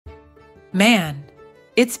Man,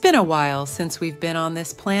 it's been a while since we've been on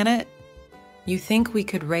this planet. You think we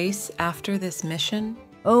could race after this mission?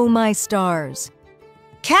 Oh my stars.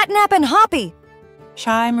 CatNap and Hoppy!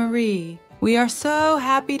 Shy Marie, we are so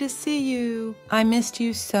happy to see you. I missed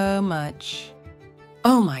you so much.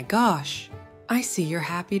 Oh my gosh, I see you're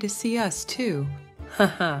happy to see us too.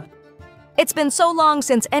 Haha. It's been so long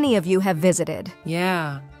since any of you have visited.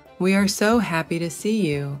 Yeah, we are so happy to see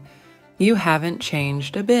you. You haven't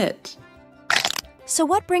changed a bit. So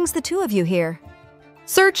what brings the two of you here?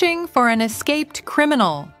 Searching for an escaped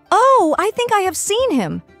criminal. Oh, I think I have seen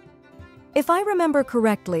him. If I remember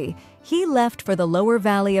correctly, he left for the lower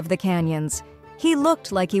valley of the canyons. He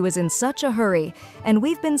looked like he was in such a hurry, and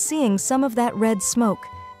we've been seeing some of that red smoke.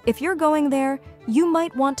 If you're going there, you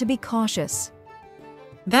might want to be cautious.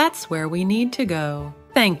 That's where we need to go.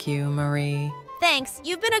 Thank you, Marie. Thanks.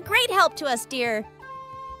 You've been a great help to us, dear.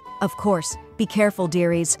 Of course. Be careful,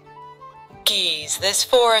 dearies. Geez, this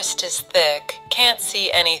forest is thick. Can't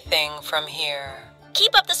see anything from here.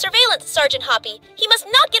 Keep up the surveillance, Sergeant Hoppy. He must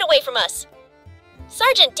not get away from us.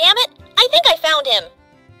 Sergeant, damn it! I think I found him.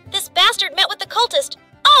 This bastard met with the cultist.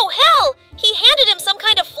 Oh, hell! He handed him some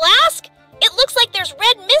kind of flask? It looks like there's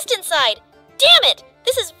red mist inside. Damn it!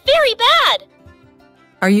 This is very bad!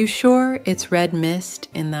 Are you sure it's red mist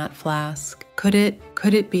in that flask? Could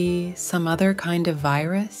it be some other kind of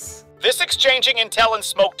virus? This exchanging intel and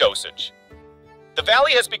smoke dosage. The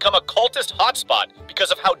valley has become a cultist hotspot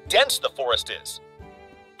because of how dense the forest is.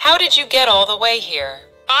 How did you get all the way here?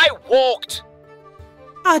 I walked!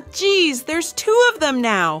 Ah, geez, there's two of them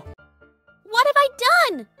now. What have I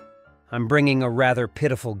done? I'm bringing a rather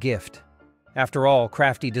pitiful gift. After all,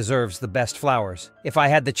 Crafty deserves the best flowers. If I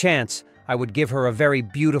had the chance, I would give her a very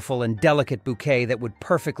beautiful and delicate bouquet that would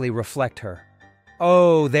perfectly reflect her.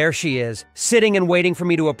 Oh, there she is, sitting and waiting for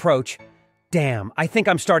me to approach. Damn, I think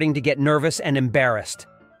I'm starting to get nervous and embarrassed.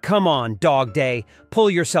 Come on, DogDay, pull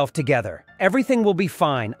yourself together. Everything will be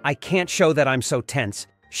fine. I can't show that I'm so tense.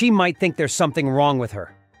 She might think there's something wrong with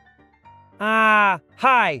her. Ah,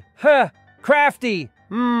 hi, Crafty,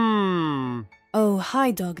 Oh,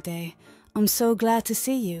 hi, DogDay. I'm so glad to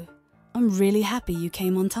see you. I'm really happy you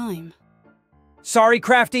came on time. Sorry,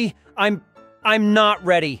 Crafty, I'm not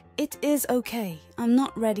ready. It is okay. I'm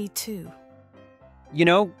not ready too. You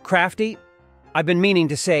know, Crafty, I've been meaning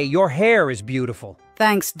to say your hair is beautiful.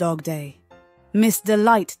 Thanks, DogDay. Miss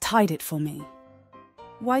Delight tied it for me.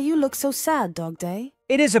 Why you look so sad, DogDay?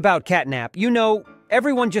 It is about CatNap. You know,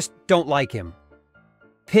 everyone just don't like him.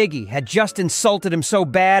 Piggy had just insulted him so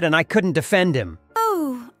bad and I couldn't defend him.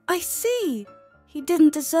 Oh, I see. He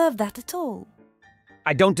didn't deserve that at all.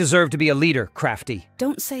 I don't deserve to be a leader, Crafty.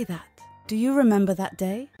 Don't say that. Do you remember that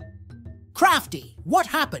day? Crafty, what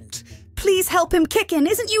happened? Please help him kick in.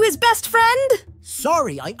 Isn't you his best friend?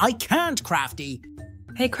 Sorry, I can't, Crafty.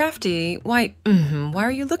 Hey, Crafty, why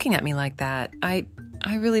are you looking at me like that? I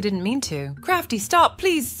really didn't mean to. Crafty, stop,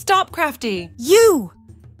 please, stop, Crafty. You!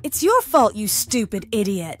 It's your fault, you stupid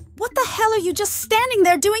idiot. What the hell are you just standing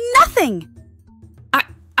there doing nothing?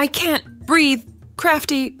 I can't breathe,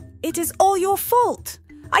 Crafty. It is all your fault.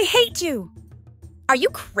 I hate you. Are you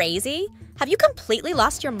crazy? Have you completely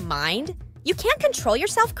lost your mind? You can't control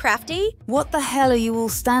yourself, Crafty. What the hell are you all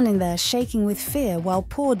standing there shaking with fear while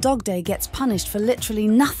poor DogDay gets punished for literally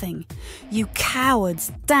nothing? You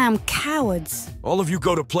cowards, damn cowards. All of you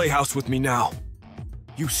go to Playhouse with me now.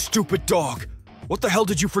 You stupid dog. What the hell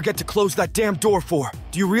did you forget to close that damn door for?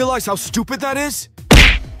 Do you realize how stupid that is?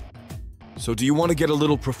 So do you want to get a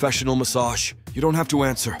little professional massage? You don't have to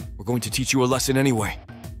answer. We're going to teach you a lesson anyway.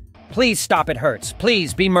 Please stop, it hurts.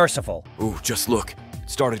 Please be merciful. Ooh, just look. It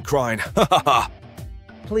started crying. Ha ha ha.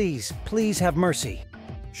 Please have mercy.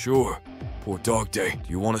 Sure. Poor DogDay. Do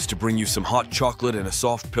you want us to bring you some hot chocolate and a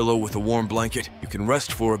soft pillow with a warm blanket? You can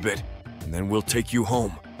rest for a bit, and then we'll take you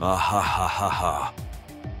home. Ah ha ha ha ha.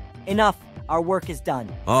 Enough. Our work is done.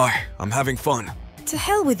 Aye, I'm having fun. To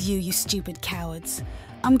hell with you, you stupid cowards.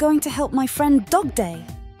 I'm going to help my friend DogDay.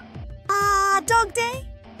 Ah, DogDay?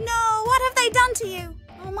 No, what have they done to you?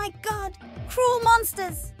 Oh my god, cruel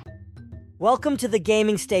monsters. Welcome to the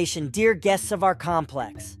gaming station, dear guests of our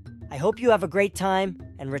complex. I hope you have a great time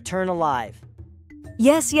and return alive.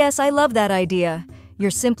 Yes, I love that idea.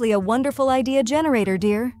 You're simply a wonderful idea generator,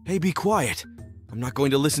 dear. Hey, be quiet. I'm not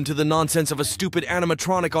going to listen to the nonsense of a stupid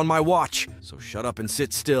animatronic on my watch, so shut up and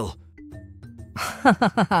sit still.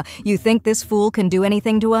 You think this fool can do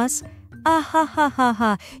anything to us? Ah ha ha ha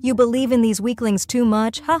ha. You believe in these weaklings too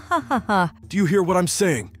much. Ha ha ha ha. Do you hear what I'm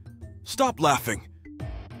saying? Stop laughing.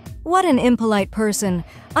 What an impolite person.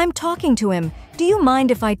 I'm talking to him. Do you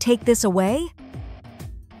mind if I take this away?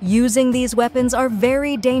 Using these weapons are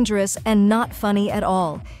very dangerous and not funny at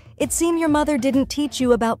all. It seems your mother didn't teach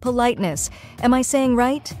you about politeness. Am I saying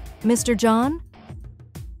right, Mr. John?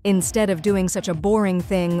 Instead of doing such a boring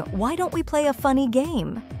thing, why don't we play a funny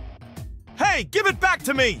game? Hey, give it back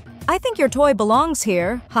to me! I think your toy belongs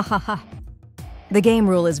here. Ha ha ha. The game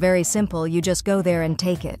rule is very simple. You just go there and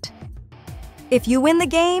take it. If you win the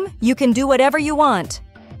game, you can do whatever you want.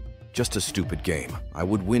 Just a stupid game. I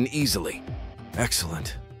would win easily.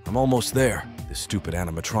 Excellent. I'm almost there. This stupid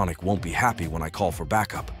animatronic won't be happy when I call for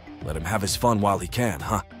backup. Let him have his fun while he can,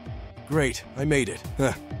 huh? Great, I made it.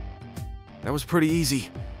 Huh. That was pretty easy.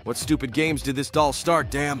 What stupid games did this doll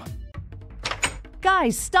start, damn?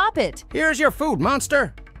 Guys, stop it! Here's your food,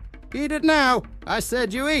 monster. Eat it now. I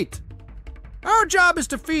said you eat. Our job is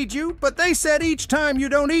to feed you, but they said each time you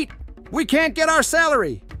don't eat, we can't get our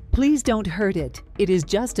salary. Please don't hurt it. It is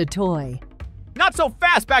just a toy. Not so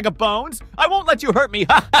fast, bag of bones! I won't let you hurt me,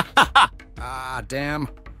 ha ha ha ha! Ah, damn.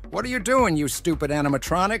 What are you doing, you stupid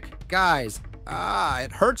animatronic? Guys,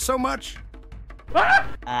 it hurts so much.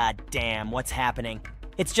 Ah, damn, what's happening?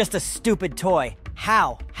 It's just a stupid toy.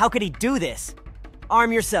 How? How could he do this?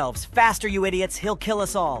 Arm yourselves. Faster, you idiots. He'll kill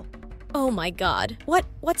us all. Oh my god.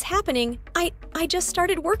 What's happening? I just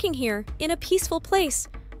started working here, in a peaceful place.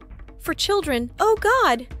 For children. Oh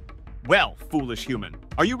god! Well, foolish human,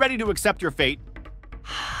 are you ready to accept your fate?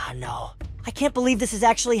 No. I can't believe this is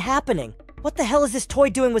actually happening. What the hell is this toy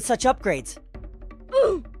doing with such upgrades?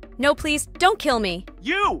 No, please, don't kill me.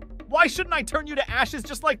 You! Why shouldn't I turn you to ashes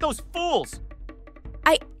just like those fools?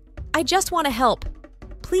 I just want to help.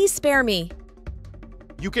 Please spare me.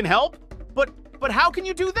 You can help? But how can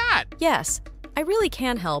you do that? Yes, I really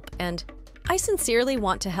can help, and I sincerely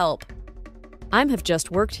want to help. I have just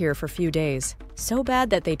worked here for a few days. So bad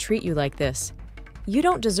that they treat you like this. You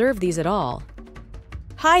don't deserve these at all.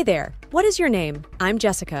 Hi there. What is your name? I'm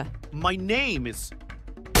Jessica. My name is...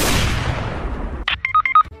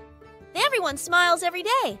 Everyone smiles every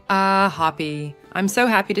day. Hoppy, I'm so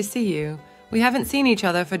happy to see you. We haven't seen each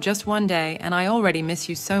other for just one day, and I already miss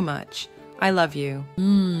you so much. I love you.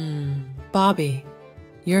 Bobby,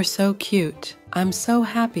 you're so cute. I'm so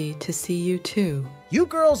happy to see you too. You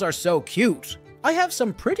girls are so cute. I have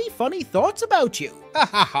some pretty funny thoughts about you. Ha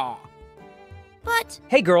ha ha. But...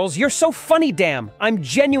 Hey girls, you're so funny, damn. I'm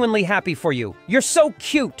genuinely happy for you. You're so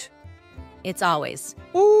cute. It's always.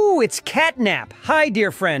 Ooh, it's CatNap. Hi,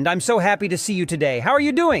 dear friend. I'm so happy to see you today. How are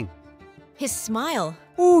you doing? His smile.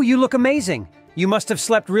 Ooh, you look amazing. You must have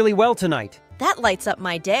slept really well tonight. That lights up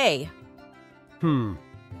my day.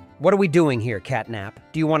 What are we doing here, CatNap?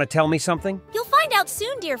 Do you want to tell me something? You'll find out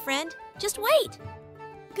soon, dear friend. Just wait.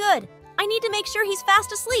 Good. I need to make sure he's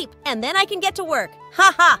fast asleep, and then I can get to work.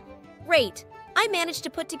 Ha ha! Great. I managed to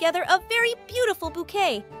put together a very beautiful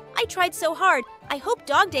bouquet. I tried so hard. I hope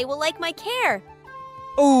DogDay will like my care.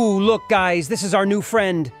 Ooh, look, guys. This is our new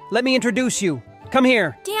friend. Let me introduce you. Come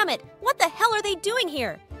here. Damn it. What the hell are they doing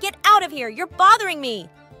here? Get out of here. You're bothering me.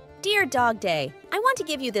 Dear DogDay, I want to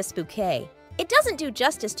give you this bouquet. It doesn't do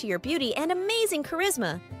justice to your beauty and amazing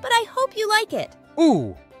charisma, but I hope you like it.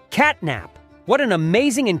 Ooh, CatNap. What an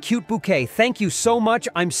amazing and cute bouquet. Thank you so much.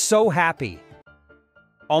 I'm so happy.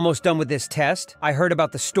 Almost done with this test. I heard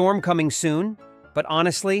about the storm coming soon, but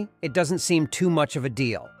honestly, it doesn't seem too much of a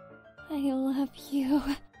deal. I love you.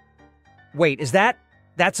 Wait,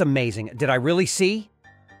 that's amazing. Did I really see?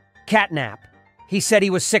 CatNap. He said he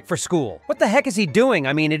was sick for school. What the heck is he doing?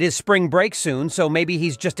 I mean, it is spring break soon, so maybe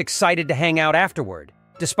he's just excited to hang out afterward.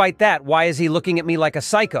 Despite that, why is he looking at me like a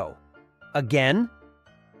psycho? Again?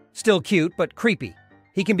 Still cute, but creepy.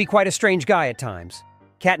 He can be quite a strange guy at times.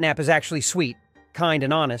 CatNap is actually sweet, kind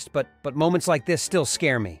and honest, but moments like this still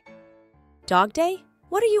scare me. DogDay?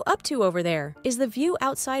 What are you up to over there? Is the view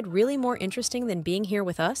outside really more interesting than being here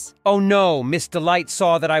with us? Oh no, Miss Delight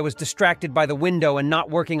saw that I was distracted by the window and not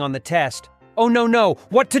working on the test. Oh no,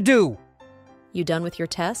 what to do? You done with your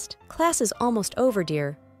test? Class is almost over,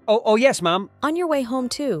 dear. Oh yes, Mom. On your way home,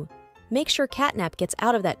 too. Make sure CatNap gets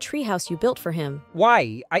out of that treehouse you built for him.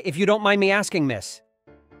 Why? If you don't mind me asking, miss.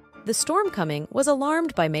 The storm coming was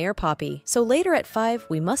alarmed by Mayor Poppy, so later at 5,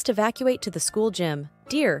 we must evacuate to the school gym.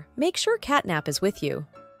 Dear, make sure CatNap is with you.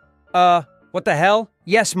 What the hell?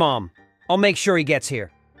 Yes, Mom. I'll make sure he gets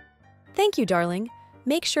here. Thank you, darling.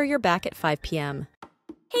 Make sure you're back at 5 p.m.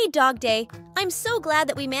 Hey, DogDay. I'm so glad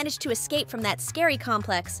that we managed to escape from that scary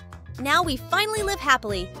complex. Now we finally live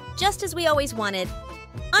happily, just as we always wanted.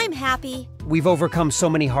 I'm happy. We've overcome so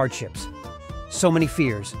many hardships, so many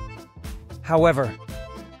fears. However,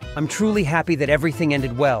 I'm truly happy that everything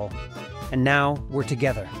ended well, and now we're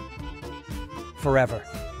together. Forever.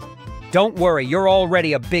 Don't worry, you're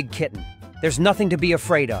already a big kitten. There's nothing to be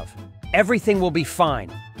afraid of. Everything will be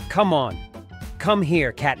fine. Come on. Come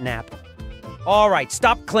here, CatNap. All right,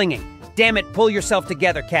 stop clinging. Damn it, pull yourself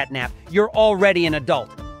together, CatNap. You're already an adult.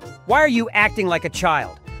 Why are you acting like a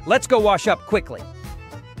child? Let's go wash up quickly.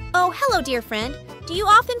 Oh, hello, dear friend. Do you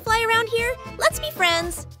often fly around here? Let's be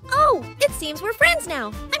friends. Oh, it seems we're friends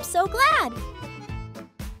now. I'm so glad.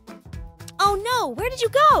 Oh no, where did you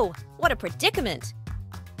go? What a predicament.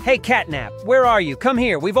 Hey, CatNap, where are you? Come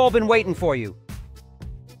here, we've all been waiting for you.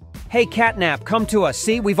 Hey, CatNap, come to us.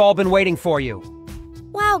 See, we've all been waiting for you.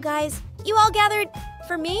 Wow, guys, you all gathered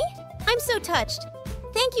for me? I'm so touched.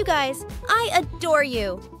 Thank you, guys. I adore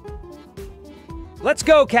you. Let's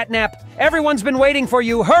go, CatNap. Everyone's been waiting for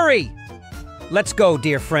you. Hurry! Let's go,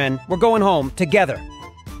 dear friend. We're going home together.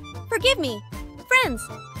 Forgive me. Friends,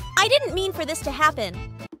 I didn't mean for this to happen.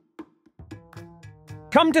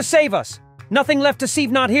 Come to save us. Nothing left to see,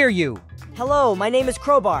 not hear you. Hello, my name is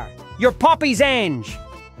Crowbar. Your Poppy's Ange.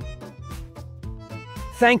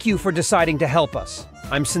 Thank you for deciding to help us.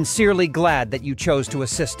 I'm sincerely glad that you chose to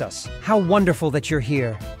assist us. How wonderful that you're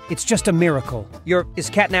here. It's just a miracle. Is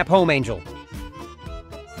CatNap home, Angel?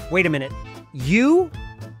 Wait a minute. You?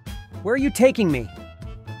 Where are you taking me?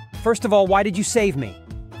 First of all, why did you save me?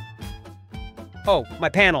 Oh, my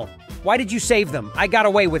panel. Why did you save them? I got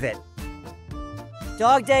away with it.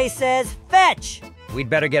 DogDay says, fetch! We'd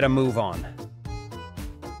better get a move on.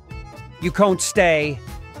 You can't stay.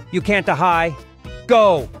 You can't hide.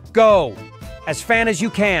 Go! Go! As fan as you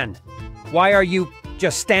can. Why are you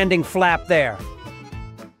just standing flap there?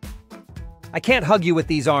 I can't hug you with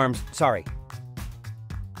these arms. Sorry.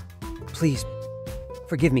 Please,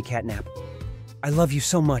 forgive me, CatNap. I love you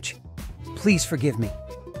so much. Please forgive me.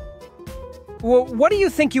 What do you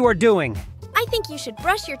think you are doing? I think you should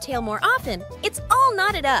brush your tail more often. It's all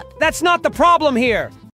knotted up. That's not the problem here!